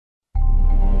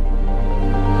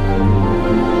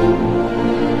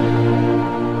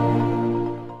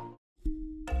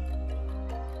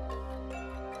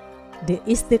The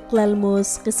Istiqlal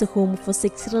Mosque is a home for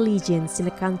 6 religions in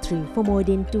a country for more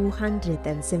than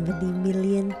 270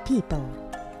 million people.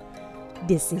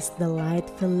 This is the light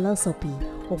philosophy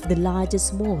of the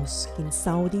largest mosque in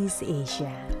Southeast Asia.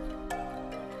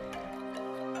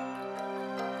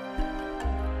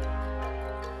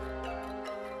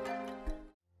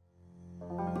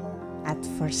 At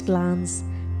first glance,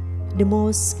 the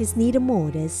mosque is neither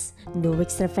modest nor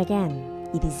extravagant.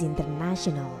 It is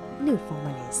international, no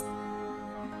formalist.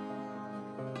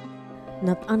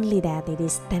 Not only that, it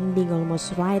is standing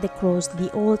almost right across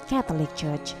the old Catholic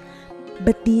Church,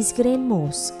 but this grand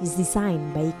mosque is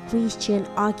designed by Christian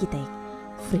architect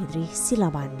Friedrich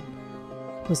Silaban,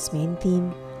 whose main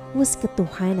theme was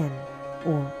ketuhanan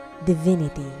or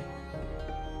divinity.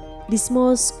 This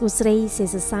mosque was raised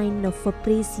as a sign of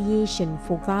appreciation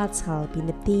for God's help in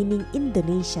obtaining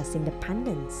Indonesia's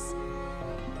independence.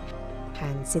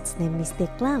 Hence its name is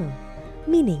Istiqlal,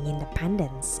 meaning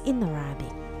independence in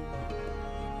Arabic.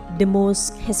 The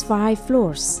mosque has 5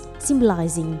 floors,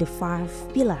 symbolizing the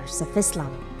 5 pillars of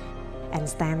Islam, and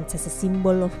stands as a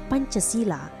symbol of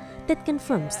Pancasila that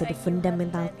confirms the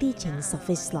fundamental teachings of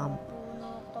Islam: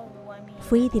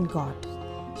 faith in God,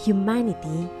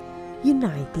 humanity,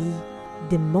 unity,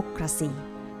 democracy,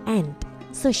 and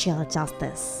social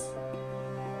justice.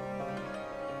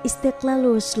 Istiqlal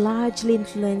was largely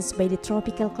influenced by the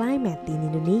tropical climate in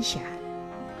Indonesia.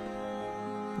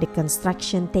 The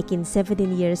construction, taking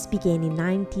 17 years, began in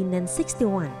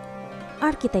 1961.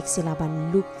 Architect Silaban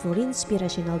looked for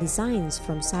inspirational designs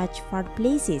from such far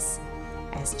places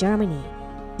as Germany,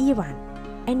 Iran,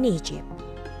 and Egypt.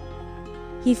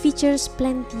 He features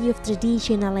plenty of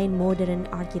traditional and modern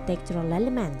architectural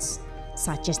elements,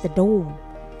 such as the dome,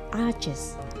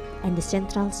 arches, and the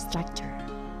central structure,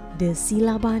 the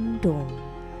Silaban Dome.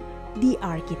 The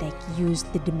architect used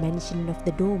the dimension of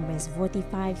the dome as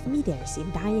 45 meters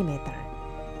in diameter,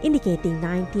 indicating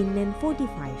 1945,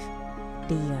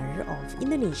 the year of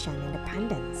Indonesian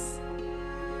independence.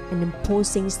 An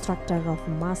imposing structure of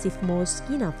massive mosque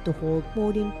enough to hold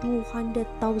more than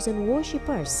 200,000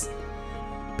 worshippers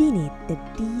beneath the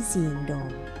dizzying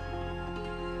dome.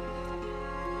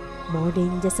 More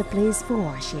than just a place for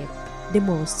worship, the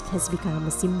mosque has become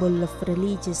a symbol of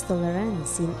religious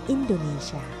tolerance in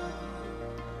Indonesia.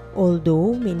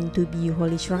 Although meant to be a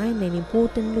holy shrine and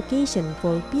important location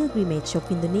for pilgrimage of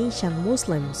Indonesian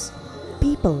Muslims,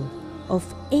 people of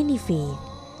any faith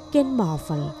can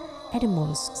marvel at the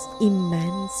mosque's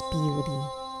immense beauty.